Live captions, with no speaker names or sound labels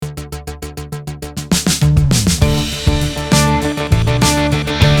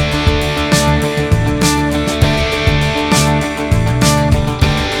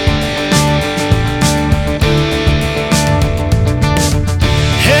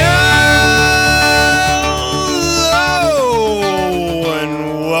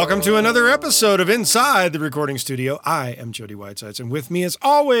to another episode of Inside the Recording Studio. I am Jody Whitesides, and with me as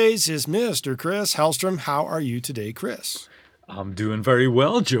always is Mr. Chris Hellstrom. How are you today, Chris? I'm doing very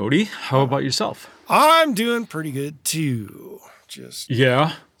well, Jody. How about yourself? I'm doing pretty good, too.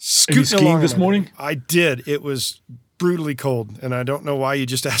 Yeah. Scooting skiing along this morning? I did. It was brutally cold, and I don't know why you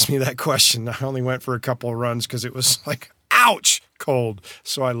just asked me that question. I only went for a couple of runs because it was like, ouch, cold.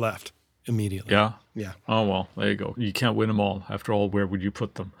 So I left immediately. Yeah? Yeah. Oh, well, there you go. You can't win them all. After all, where would you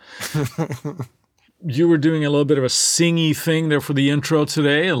put them? You were doing a little bit of a singy thing there for the intro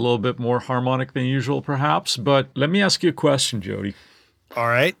today, a little bit more harmonic than usual, perhaps. But let me ask you a question, Jody. All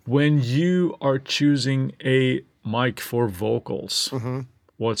right. When you are choosing a mic for vocals,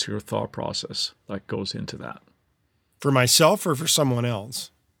 what's your thought process that goes into that? For myself or for someone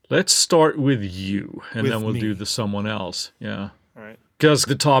else? Let's start with you, and With then we'll me. do the someone else. Yeah. All right. Because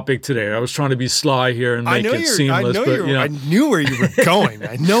the topic today, I was trying to be sly here and make it seamless. I knew where you were going.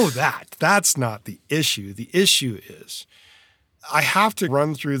 I know that. That's not the issue. The issue is I have to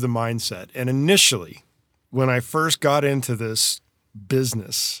run through the mindset. And initially, when I first got into this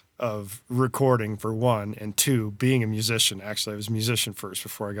business of recording, for one, and two, being a musician, actually, I was a musician first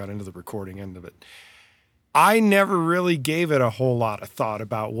before I got into the recording end of it. I never really gave it a whole lot of thought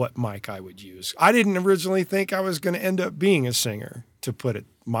about what mic I would use. I didn't originally think I was going to end up being a singer, to put it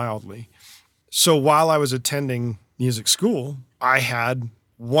mildly. So while I was attending music school, I had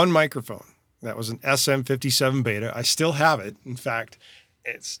one microphone. That was an SM57 Beta. I still have it. In fact,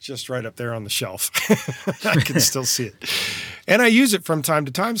 it's just right up there on the shelf. I can still see it. And I use it from time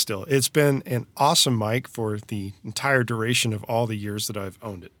to time still. It's been an awesome mic for the entire duration of all the years that I've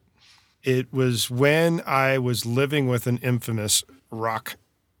owned it. It was when I was living with an infamous rock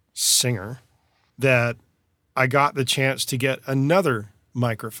singer that I got the chance to get another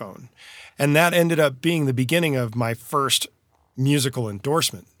microphone. And that ended up being the beginning of my first musical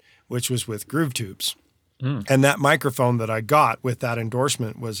endorsement, which was with Groove Tubes. And that microphone that I got with that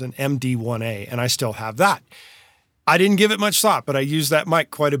endorsement was an MD1A, and I still have that. I didn't give it much thought, but I used that mic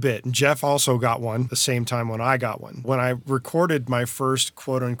quite a bit. And Jeff also got one the same time when I got one. When I recorded my first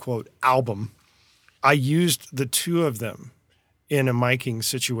quote-unquote album, I used the two of them in a miking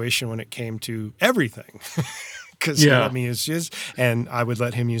situation when it came to everything. Because he let me use his, and I would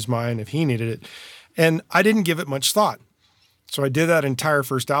let him use mine if he needed it. And I didn't give it much thought. So I did that entire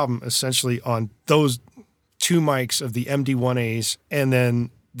first album essentially on those two mics of the MD1As and then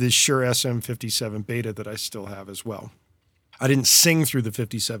the Shure SM57 Beta that I still have as well. I didn't sing through the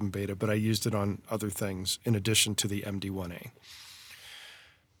 57 Beta, but I used it on other things in addition to the MD1A.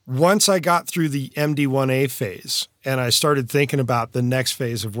 Once I got through the MD1A phase and I started thinking about the next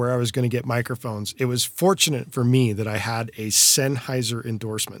phase of where I was going to get microphones, it was fortunate for me that I had a Sennheiser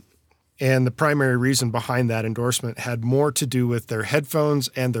endorsement. And the primary reason behind that endorsement had more to do with their headphones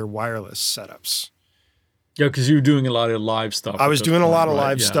and their wireless setups. Yeah, because you were doing a lot of live stuff. I was doing a lot of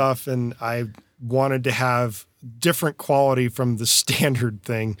live stuff, and I wanted to have different quality from the standard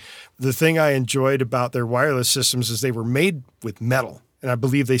thing. The thing I enjoyed about their wireless systems is they were made with metal, and I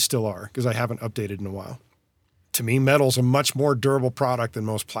believe they still are because I haven't updated in a while. To me, metal's a much more durable product than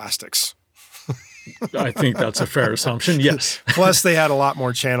most plastics. I think that's a fair assumption, yes. Plus, they had a lot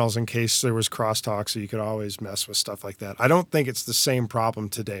more channels in case there was crosstalk, so you could always mess with stuff like that. I don't think it's the same problem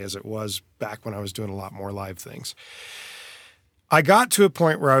today as it was back when I was doing a lot more live things. I got to a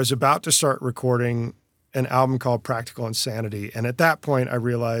point where I was about to start recording an album called Practical Insanity, and at that point, I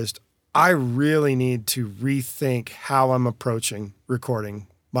realized I really need to rethink how I'm approaching recording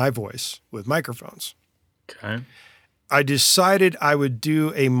my voice with microphones. Okay. I decided I would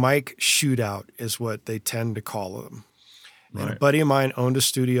do a mic shootout, is what they tend to call them. Right. And a buddy of mine owned a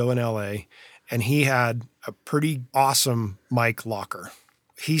studio in LA, and he had a pretty awesome mic locker.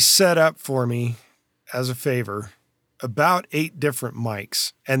 He set up for me, as a favor, about 8 different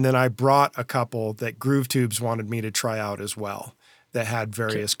mics, and then I brought a couple that Groove Tubes wanted me to try out as well that had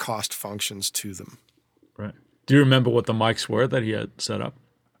various cost functions to them. Right. Do you remember what the mics were that he had set up?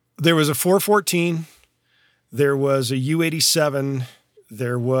 There was a 414. There was a U87.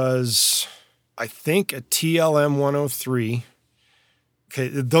 There was, I think, a TLM 103. Okay,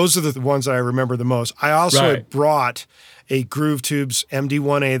 those are the ones that I remember the most. I also had brought a Groove Tubes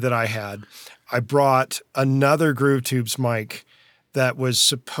MD1A that I had. I brought another Groove Tubes mic that was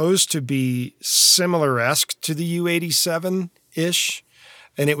supposed to be similar-esque to the U87-ish,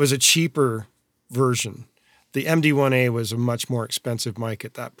 and it was a cheaper version. The MD1A was a much more expensive mic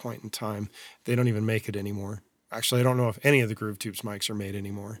at that point in time. They don't even make it anymore. Actually, I don't know if any of the Groove Tubes mics are made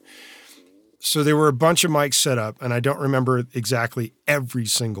anymore. So there were a bunch of mics set up, and I don't remember exactly every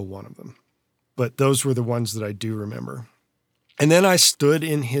single one of them. But those were the ones that I do remember. And then I stood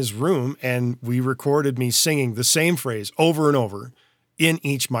in his room and we recorded me singing the same phrase over and over in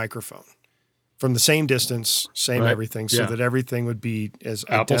each microphone from the same distance, same everything, so that everything would be as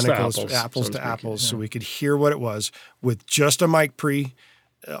identical as apples to apples, so we could hear what it was with just a mic pre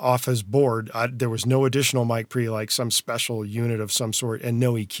off his board. There was no additional mic pre, like some special unit of some sort, and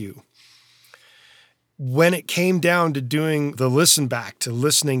no EQ. When it came down to doing the listen back, to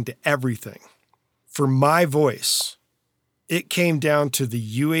listening to everything, for my voice, it came down to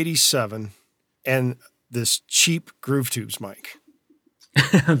the U87 and this cheap Groove Tubes mic.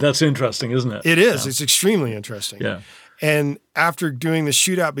 That's interesting, isn't it? It is. Yeah. It's extremely interesting. Yeah. And after doing the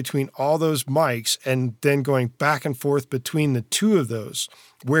shootout between all those mics and then going back and forth between the two of those,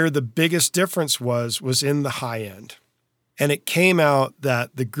 where the biggest difference was in the high end. And it came out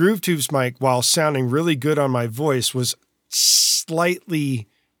that the Groove Tubes mic, while sounding really good on my voice, was slightly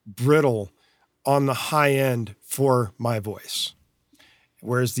brittle on the high end for my voice,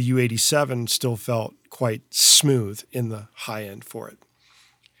 whereas the U87 still felt quite smooth in the high end for it.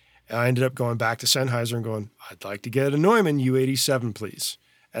 And I ended up going back to Sennheiser and going, I'd like to get a Neumann U87, please.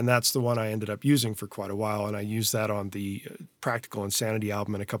 And that's the one I ended up using for quite a while, and I used that on the Practical Insanity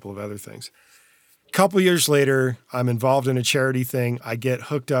album and a couple of other things. A couple years later, I'm involved in a charity thing. I get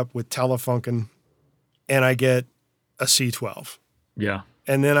hooked up with Telefunken, and I get a C12. Yeah.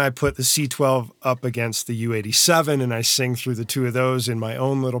 And then I put the C12 up against the U87 and I sing through the two of those in my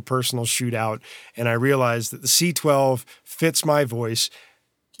own little personal shootout. And I realized that the C12 fits my voice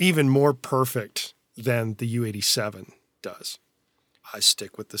even more perfect than the U87 does. I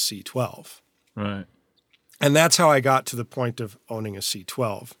stick with the C12. Right. And that's how I got to the point of owning a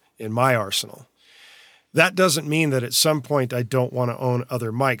C12 in my arsenal. That doesn't mean that at some point I don't want to own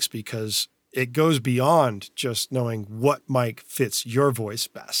other mics, because it goes beyond just knowing what mic fits your voice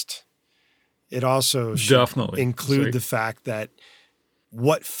best. It also should include the fact that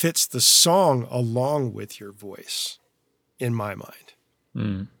what fits the song along with your voice, in my mind.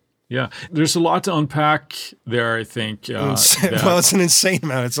 Mm. Yeah, there's a lot to unpack there, I think. Well, it's an insane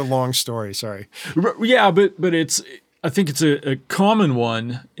amount. It's a long story, sorry. Yeah, but I think it's a common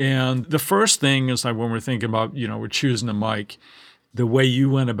one. And the first thing is, like, when we're thinking about, we're choosing a mic, the way you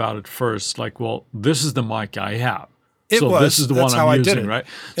went about it first, like, well, this is the mic I have. This is the one I'm using, right?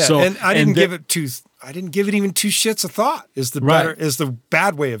 Yeah, so, and I didn't give it even two shits a thought. Is the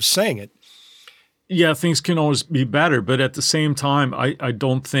bad way of saying it. Yeah, things can always be better, but at the same time, I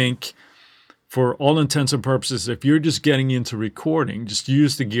don't think, for all intents and purposes, if you're just getting into recording, just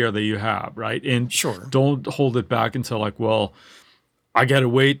use the gear that you have, right? And don't hold it back until, like, well, I got to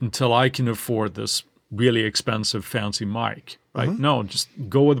wait until I can afford this really expensive, fancy mic, right? Mm-hmm. No, just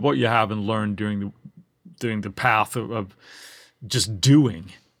go with what you have and learn during the path of just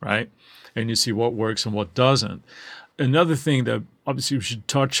doing, right? And you see what works and what doesn't. Another thing that obviously we should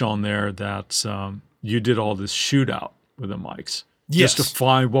touch on there, that you did all this shootout with the mics. Yes. Just to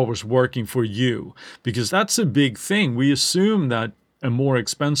find what was working for you, because that's a big thing. We assume that a more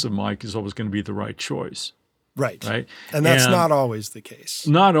expensive mic is always going to be the right choice. Right. Right. And that's not always the case.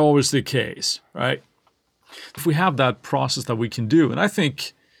 Not always the case, right? If we have that process that we can do, and I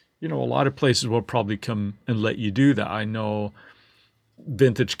think, a lot of places will probably come and let you do that. I know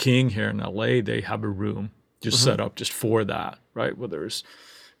Vintage King here in LA, they have a room just set up just for that, right? Where there's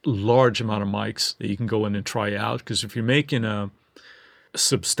a large amount of mics that you can go in and try out. Because if you're making a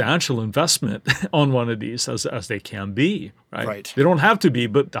substantial investment on one of these, as they can be, right? They don't have to be,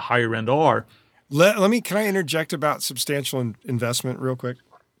 but the higher end are. Can I interject about substantial investment real quick?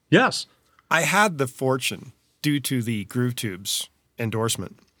 Yes. I had the fortune, due to the Groove Tubes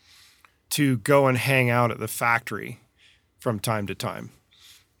endorsement, to go and hang out at the factory from time to time.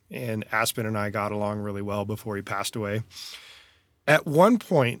 And Aspen and I got along really well before he passed away. At one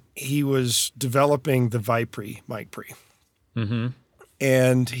point, he was developing the Vipre mic pre. Mm-hmm.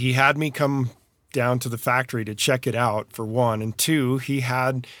 And he had me come down to the factory to check it out, for one. And two, he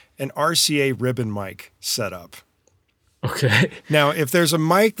had an RCA ribbon mic set up. Okay. Now, if there's a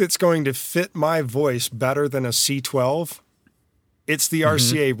mic that's going to fit my voice better than a C12, it's the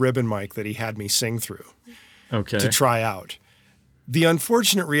RCA ribbon mic that he had me sing through to try out. The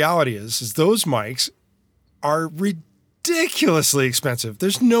unfortunate reality is those mics are ridiculously expensive.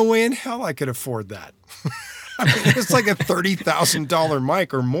 There's no way in hell I could afford that. I mean, it's like a $30,000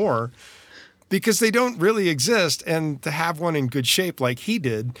 mic or more, because they don't really exist. And to have one in good shape like he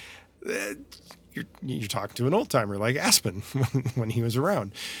did, you're talking to an old timer like Aspen when he was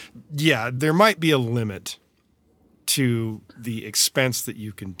around. Yeah, there might be a limit to the expense that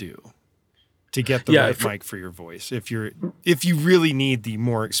you can do to get the right mic for your voice. If you really need the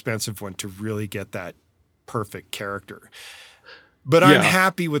more expensive one to really get that perfect character. But I'm Yeah.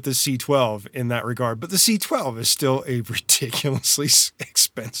 happy with the C12 in that regard. But the C12 is still a ridiculously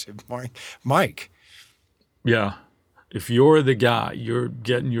expensive mic. Yeah. If you're the guy, you're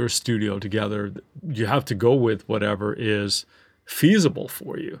getting your studio together, you have to go with whatever is feasible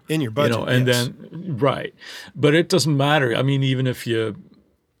for you. In your budget, and yes. then, right. But it doesn't matter. I mean, even if you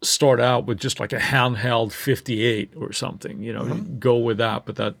start out with just like a handheld 58 or something, go with that,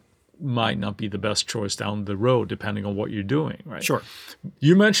 but that might not be the best choice down the road, depending on what you're doing, right? Sure.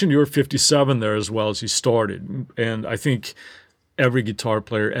 You mentioned your 57 there as well as you started. And I think every guitar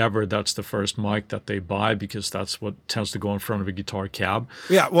player ever, that's the first mic that they buy because that's what tends to go in front of a guitar cab.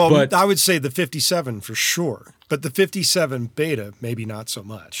 Yeah, well, But- I would say the 57 for sure. But the 57 Beta, maybe not so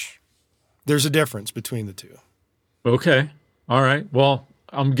much. There's a difference between the two. Okay. All right. Well,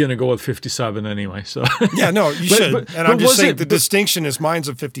 I'm going to go with 57 anyway. So, Yeah, no, you But- should. but- And but I'm just was saying it- the but- distinction is mine's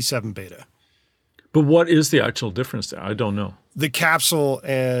a 57 Beta. but what is the actual difference there? I don't know. The capsule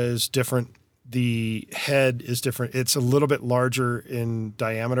is different. The head is different. It's a little bit larger in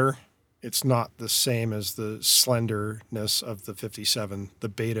diameter. It's not the same as the slenderness of the 57. The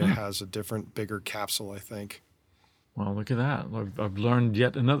Beta has a different, bigger capsule, I think. Well, look at that. I've learned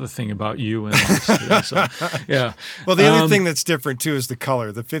yet another thing about you. And today, so, yeah. Well, the other thing that's different too is the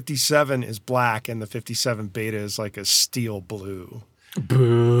color. The 57 is black and the 57 Beta is like a steel blue.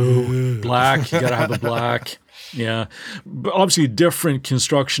 Boo. Black. You got to have the black. Yeah. But obviously, different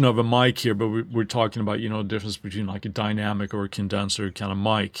construction of a mic here, but we're talking about, the difference between like a dynamic or a condenser kind of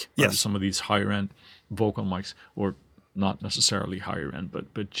mic. Or Yes. some of these higher end vocal mics, or not necessarily higher end,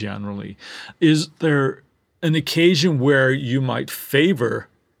 but generally. Is there an occasion where you might favor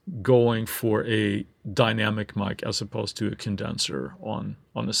going for a dynamic mic as opposed to a condenser on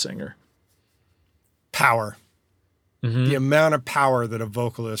a singer? Power. The amount of power that a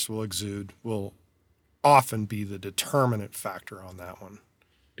vocalist will exude will often be the determinant factor on that one.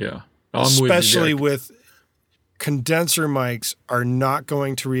 Yeah. I'm with you, Especially Dick. with condenser mics are not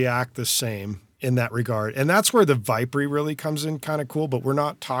going to react the same in that regard. And that's where the Vipery really comes in kind of cool, but we're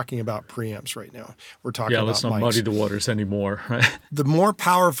not talking about preamps right now. We're talking Yeah, about let's not mics. muddy the waters anymore, right? The more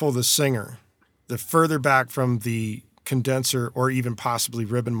powerful the singer, the further back from the condenser or even possibly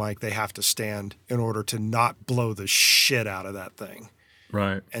ribbon mic they have to stand in order to not blow the shit out of that thing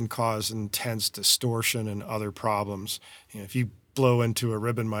Right. and cause intense distortion and other problems. If you blow into a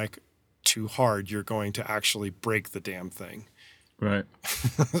ribbon mic too hard, you're going to actually break the damn thing. Right.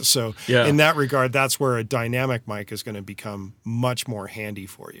 So Yeah. in that regard, that's where a dynamic mic is going to become much more handy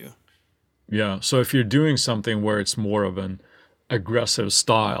for you. Yeah. So if you're doing something where it's more of an aggressive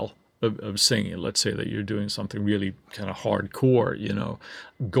style of singing, let's say that you're doing something really kind of hardcore,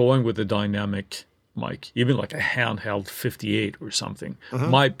 going with a dynamic mic, even like a handheld 58 or something,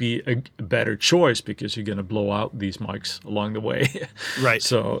 might be a better choice because you're going to blow out these mics along the way. Right.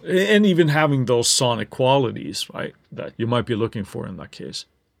 So, and even having those sonic qualities, right, that you might be looking for in that case.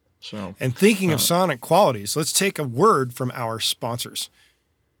 So, And thinking of sonic qualities, let's take a word from our sponsors.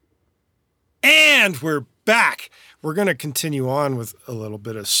 And we're back. We're going to continue on with a little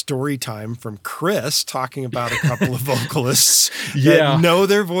bit of story time from Chris talking about a couple of vocalists Yeah. that know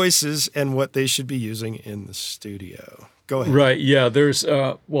their voices and what they should be using in the studio. Go ahead. right. Yeah. There's,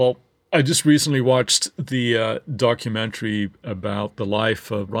 I just recently watched the documentary about the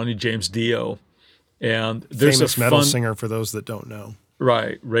life of Ronnie James Dio. And there's Famous a metal fun, singer for those that don't know.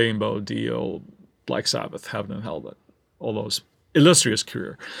 right, Rainbow, Dio, Black Sabbath, Heaven and Hell, all those illustrious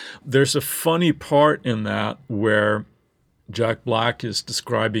career. There's a funny part in that where Jack Black is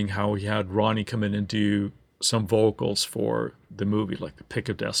describing how he had Ronnie come in and do some vocals for the movie, like The Pick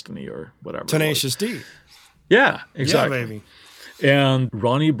of Destiny or whatever. it was. Tenacious D. Yeah, exactly. Yeah, baby. And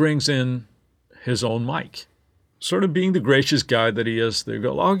Ronnie brings in his own mic, sort of being the gracious guy that he is. They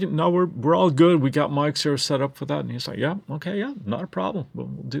go, oh, no, we're all good. We got mics here set up for that. And he's like, yeah, okay, yeah, not a problem. We'll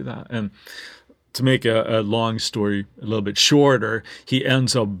do that. And to make a long story a little bit shorter, he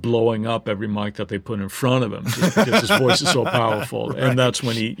ends up blowing up every mic that they put in front of him just because his voice is so powerful. And that's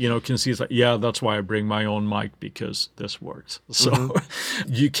when he, can see, it's like, yeah, that's why I bring my own mic because this works. So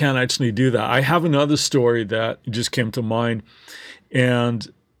you can actually do that. I have another story that just came to mind,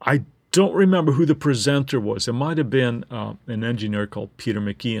 and I don't remember who the presenter was. It might have been an engineer called Peter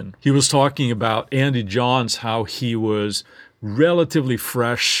McKeon. He was talking about Andy Johns, how he was relatively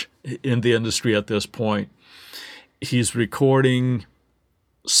fresh in the industry at this point. He's recording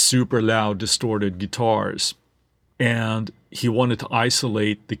super loud, distorted guitars, and he wanted to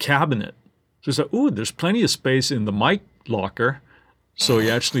isolate the cabinet. So he's like, ooh, there's plenty of space in the mic locker. So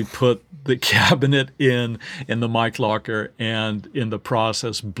he actually put the cabinet in the mic locker, and in the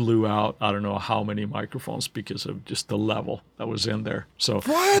process blew out, I don't know how many microphones because of just the level that was in there. So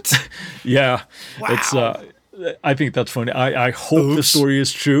What? yeah, Wow. it's I think that's funny. I hope the story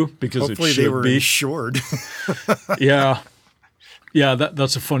is true because Hopefully it should they were be. insured. Yeah. Yeah,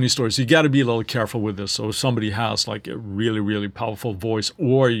 that's a funny story. So you got to be a little careful with this. So if somebody has like a really, really powerful voice,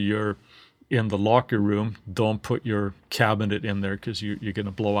 or you're in the locker room, don't put your cabinet in there because you're going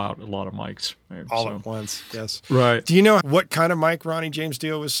to blow out a lot of mics. Right? All at once, yes. Right. Do you know what kind of mic Ronnie James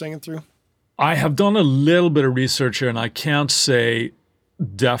Dio was singing through? I have done a little bit of research here, and I can't say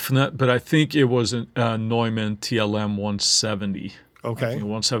definite, but I think it was a Neumann TLM 170. Okay.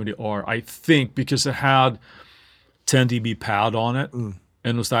 170R, I think, because it had 10 dB pad on it,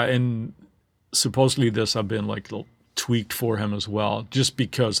 and was that, and supposedly this had been like tweaked for him as well, just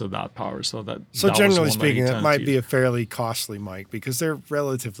because of that power. So that generally speaking, that might be a fairly costly mic because they're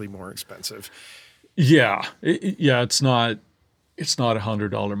relatively more expensive. Yeah, it's not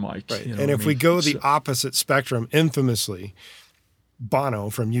 $100 mic. Right. You know and if what I we mean? go the opposite spectrum, infamously, Bono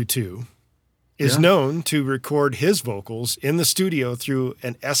from U2 is known to record his vocals in the studio through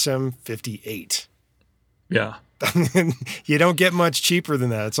an SM58. Yeah. You don't get much cheaper than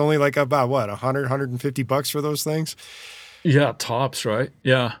that. It's only like about what, $100-$150 for those things? Yeah, tops, right?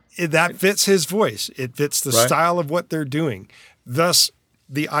 Yeah. That fits his voice. It fits the style of what they're doing. Thus,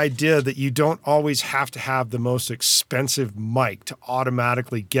 the idea that you don't always have to have the most expensive mic to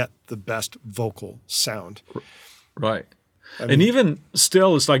automatically get the best vocal sound. Right. And even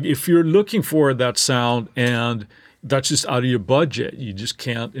still, it's like if you're looking for that sound and that's just out of your budget, you just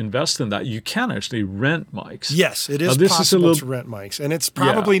can't invest in that. You can actually rent mics. Yes, it is possible to rent mics. And it's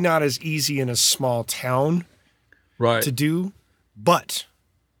probably not as easy in a small town to do, but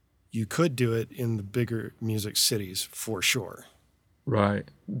you could do it in the bigger music cities for sure. Right.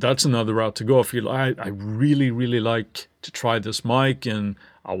 That's another route to go. If you, I really, really like to try this mic, and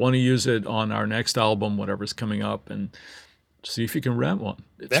I want to use it on our next album, whatever's coming up, and see if you can rent one.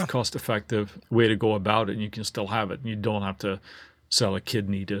 It's a cost-effective way to go about it, and you can still have it. And you don't have to sell a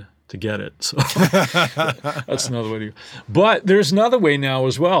kidney to get it. So that's another way to go. But there's another way now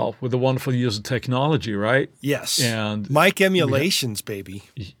as well with the wonderful use of technology, right? Yes. And mic emulations, baby.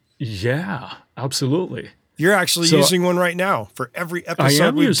 Yeah, absolutely. You're actually using one right now. For every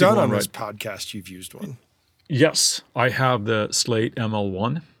episode we've done on this podcast, you've used one. Yes, I have the Slate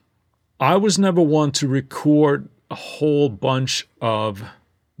ML1. I was never one to record a whole bunch of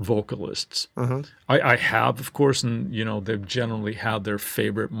vocalists. I have, of course, and they've generally had their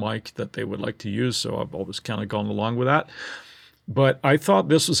favorite mic that they would like to use, so I've always kind of gone along with that. But I thought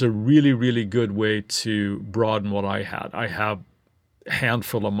this was a really, really good way to broaden what I had. I have a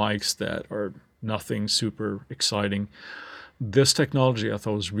handful of mics that are nothing super exciting. This technology I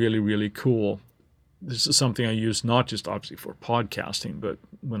thought was really, really cool. This is something I use not just obviously for podcasting, but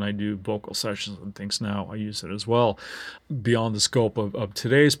when I do vocal sessions and things now, I use it as well, beyond the scope of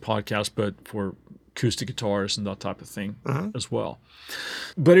today's podcast, but for acoustic guitars and that type of thing as well.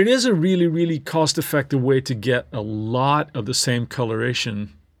 But it is a really, really cost-effective way to get a lot of the same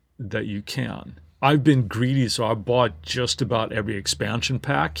coloration that you can. I've been greedy, so I bought just about every expansion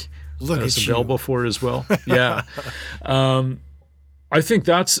pack that's available for it as well. Yeah. I think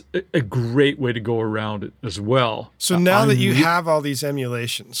that's a great way to go around it as well. So now that you have all these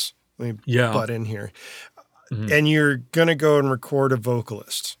emulations, let me butt in here, and you're going to go and record a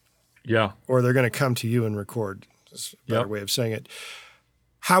vocalist. Yeah. Or they're going to come to you and record. That's a better way of saying it.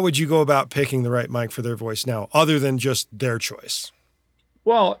 How would you go about picking the right mic for their voice now, other than just their choice?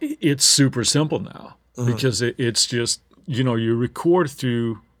 Well, it's super simple now because it's just, you record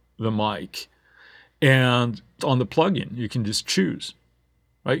through the mic, and on the plugin, you can just choose.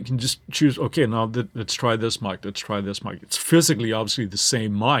 Right? You can just choose, okay, now let's try this mic, let's try this mic. It's physically obviously the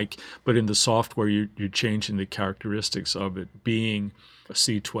same mic, but in the software, you're changing the characteristics of it being a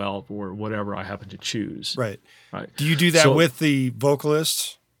C12 or whatever I happen to choose. Right. Do you do that with the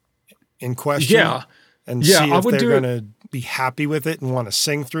vocalist in question? Yeah. And see if they're going to be happy with it and want to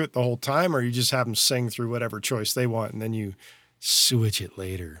sing through it the whole time, or you just have them sing through whatever choice they want, and then you switch it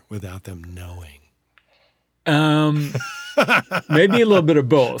later without them knowing? Maybe a little bit of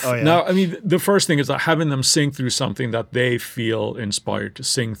both. Oh, yeah. Now, I mean, the first thing is having them sing through something that they feel inspired to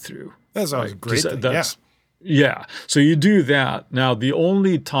sing through. That's always a great thing. Yeah. So you do that. Now, the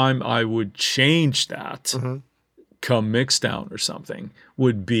only time I would change that come mix down or something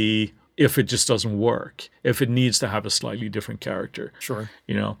would be if it just doesn't work, if it needs to have a slightly different character. Sure.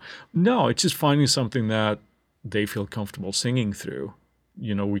 No, it's just finding something that they feel comfortable singing through.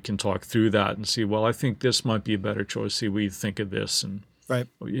 we can talk through that and see, well, I think this might be a better choice. See what you think of this, and Right.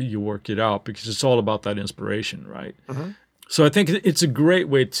 you work it out, because it's all about that inspiration, right? Mm-hmm. So I think it's a great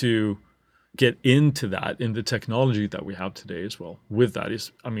way to get into that, in the technology that we have today as well. With that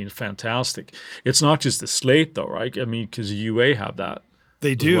is, fantastic. It's not just the Slate though, right? Because UA have that.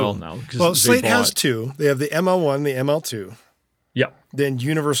 They do. As well now. Well, Slate has two. They have the ML1, the ML2. Yeah. Then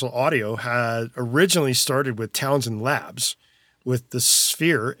Universal Audio had originally started with Townsend Labs with the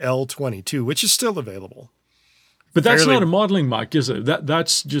Sphere L22, which is still available. But that's not a modeling mic, is it?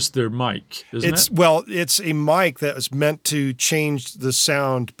 That's just their mic, isn't it? Well, it's a mic that was meant to change the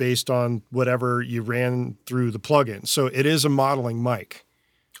sound based on whatever you ran through the plugin. So it is a modeling mic.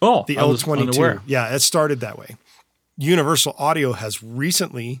 Oh, the I was L22. unaware. Yeah, it started that way. Universal Audio has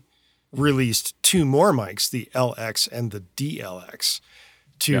recently released two more mics, the LX and the DLX,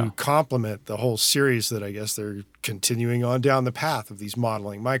 to complement the whole series that I guess they're continuing on down the path of these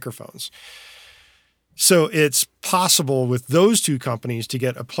modeling microphones. So it's possible with those two companies to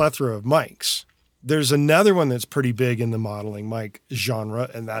get a plethora of mics. There's another one that's pretty big in the modeling mic genre,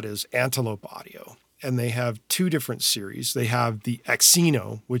 and that is Antelope Audio. And they have two different series. They have the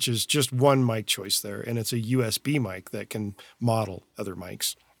Exino, which is just one mic choice there, and it's a USB mic that can model other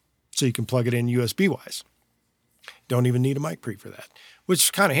mics. So you can plug it in USB-wise. Don't even need a mic pre for that, which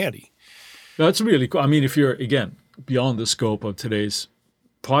is kind of handy. That's really cool. If you're, again, beyond the scope of today's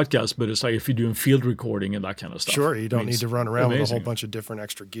podcast, but it's like if you're doing field recording and that kind of stuff. Sure, you don't need to run around with a whole bunch of different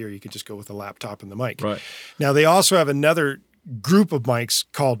extra gear. You could just go with a laptop and the mic. Right. Now, they also have another group of mics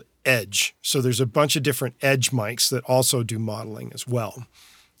called Edge. So there's a bunch of different Edge mics that also do modeling as well.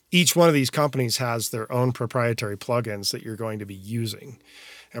 Each one of these companies has their own proprietary plugins that you're going to be using.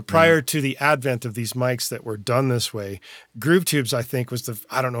 Now, prior to the advent of these mics that were done this way, GrooveTubes, I think, was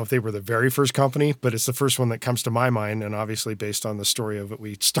I don't know if they were the very first company, but it's the first one that comes to my mind. And obviously based on the story of what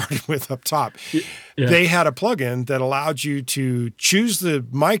we started with up top, they had a plugin that allowed you to choose the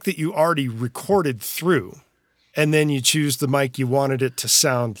mic that you already recorded through. And then you choose the mic you wanted it to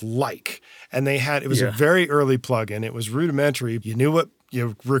sound like. And it was a very early plugin. It was rudimentary. You knew what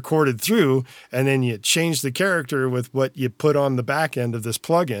you recorded through, and then you changed the character with what you put on the back end of this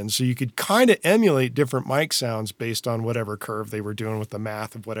plugin. So you could kind of emulate different mic sounds based on whatever curve they were doing with the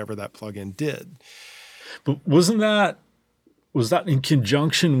math of whatever that plugin did. But was that in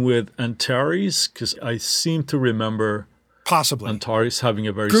conjunction with Antares? Because I seem to remember possibly Antares having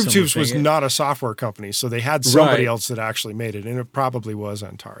a very GrooveTubes was not a software company, so they had somebody else that actually made it, and it probably was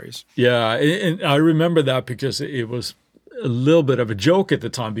Antares. Yeah, and I remember that because it was a little bit of a joke at the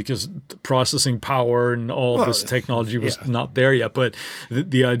time, because processing power and all this technology was not there yet. But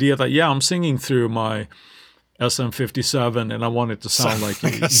the idea that, I'm singing through my SM57 and I want it to sound like a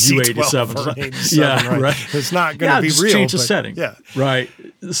U87. Right. It's not going to be just real. Change the setting. Yeah. Right.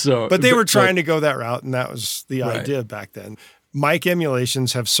 So, but they were trying to go that route, and that was the idea back then. Mic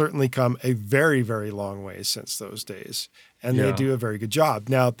emulations have certainly come a very, very long way since those days, and they do a very good job.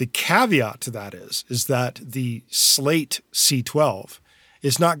 Now, the caveat to that is that the Slate C12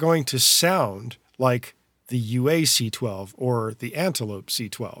 is not going to sound like the UA C12 or the Antelope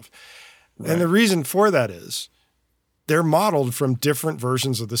C12. Right. And the reason for that is they're modeled from different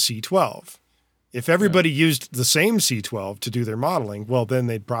versions of the C12. If everybody used the same C12 to do their modeling, well, then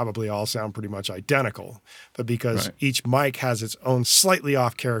they'd probably all sound pretty much identical. But because each mic has its own slightly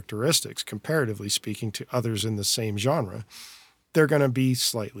off characteristics, comparatively speaking to others in the same genre, they're going to be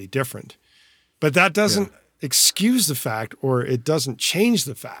slightly different. But that doesn't excuse the fact, or it doesn't change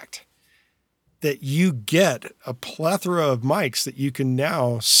the fact, that you get a plethora of mics that you can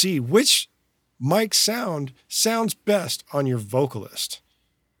now see which mic sounds best on your vocalist.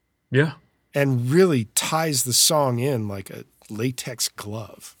 Yeah. And really ties the song in like a latex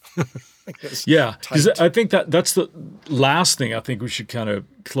glove. Because I think that's the last thing I think we should kind of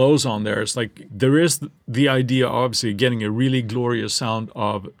close on there. Is like there is the idea, obviously, getting a really glorious sound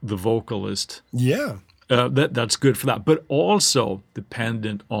of the vocalist. Yeah. That's good for that, but also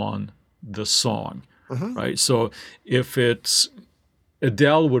dependent on the song, right? So if it's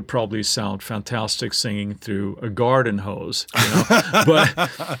Adele would probably sound fantastic singing through a garden hose,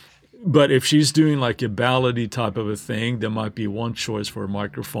 but if she's doing like a ballady type of a thing, there might be one choice for a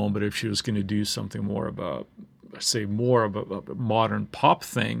microphone. But if she was going to do something more of a modern pop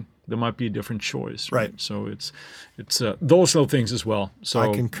thing, there might be a different choice. Right. So it's those little things as well. So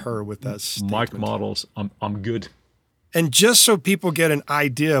I concur with that statement. Mic models, I'm good. And just so people get an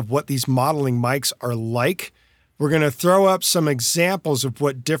idea of what these modeling mics are like, we're going to throw up some examples of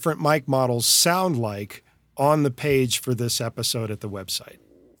what different mic models sound like on the page for this episode at the website.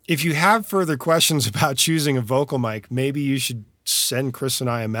 If you have further questions about choosing a vocal mic, maybe you should send Chris and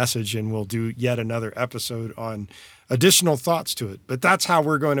I a message and we'll do yet another episode on additional thoughts to it. But that's how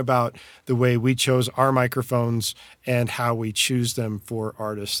we're going about the way we chose our microphones and how we choose them for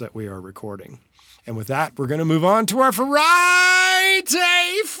artists that we are recording. And with that, we're going to move on to our Friday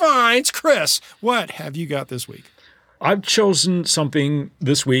finds. Chris, what have you got this week? I've chosen something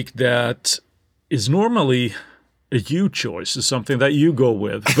this week that is normally a you choice, is something that you go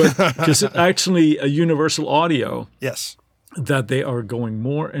with, but because it's actually a Universal Audio. Yes. That they are going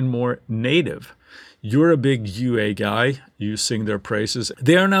more and more native. You're a big UA guy. You sing their praises.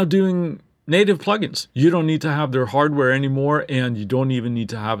 They are now doing native plugins. You don't need to have their hardware anymore, and you don't even need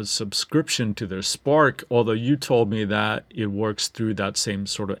to have a subscription to their Spark, although you told me that it works through that same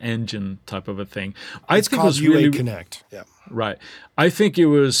sort of engine type of a thing. It's called UA Connect. Yeah. Right. I think it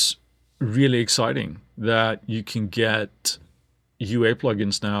was really exciting that you can get UA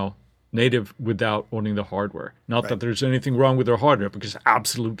plugins now native without owning the hardware. Not that there's anything wrong with their hardware, because it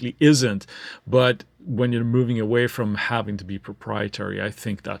absolutely isn't. But when you're moving away from having to be proprietary, I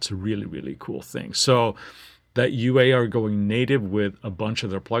think that's a really, really cool thing. So that UA are going native with a bunch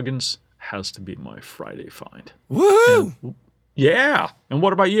of their plugins has to be my Friday find. Woohoo! Yeah. And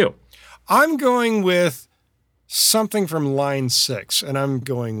what about you? I'm going with something from Line 6, and I'm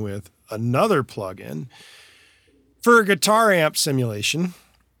going with another plugin for a guitar amp simulation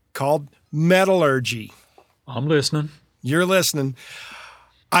called Metallurgy. I'm listening. You're listening.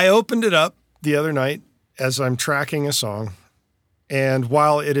 I opened it up the other night as I'm tracking a song, and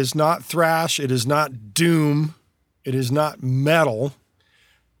while it is not thrash, it is not doom, it is not metal,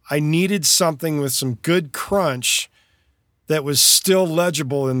 I needed something with some good crunch that was still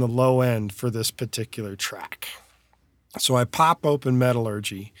legible in the low end for this particular track. So I pop open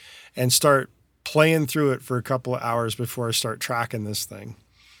Metallurgy and start playing through it for a couple of hours before I start tracking this thing.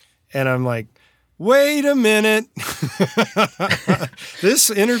 And I'm like, wait a minute. This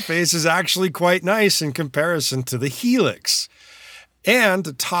interface is actually quite nice in comparison to the Helix. And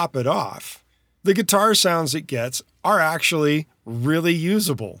to top it off, the guitar sounds it gets are actually really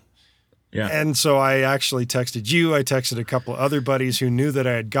usable. Yeah. And so I actually texted you. I texted a couple of other buddies who knew that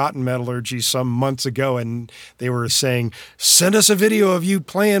I had gotten Metallurgy some months ago, and they were saying, send us a video of you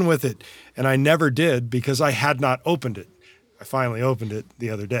playing with it. And I never did because I had not opened it. I finally opened it the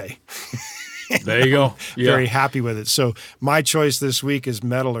other day. There you go. Yeah. Very happy with it. So my choice this week is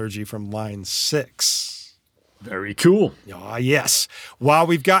Metallurgy from Line 6. Very cool. Ah, yes. While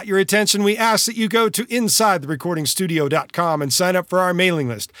we've got your attention, we ask that you go to InsideTheRecordingStudio.com and sign up for our mailing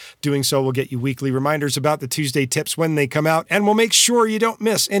list. Doing so will get you weekly reminders about the Tuesday tips when they come out, and we'll make sure you don't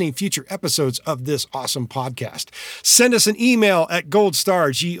miss any future episodes of this awesome podcast. Send us an email at goldstar,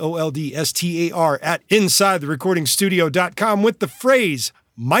 GOLDSTAR, at InsideTheRecordingStudio.com with the phrase,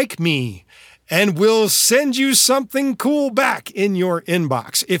 Mike Me, and we'll send you something cool back in your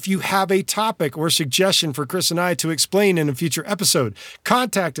inbox. If you have a topic or suggestion for Chris and I to explain in a future episode,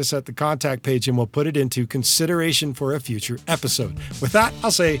 contact us at the contact page and we'll put it into consideration for a future episode. With that,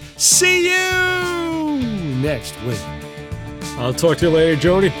 I'll say, see you next week. I'll talk to you later,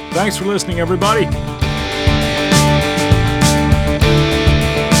 Jody. Thanks for listening, everybody.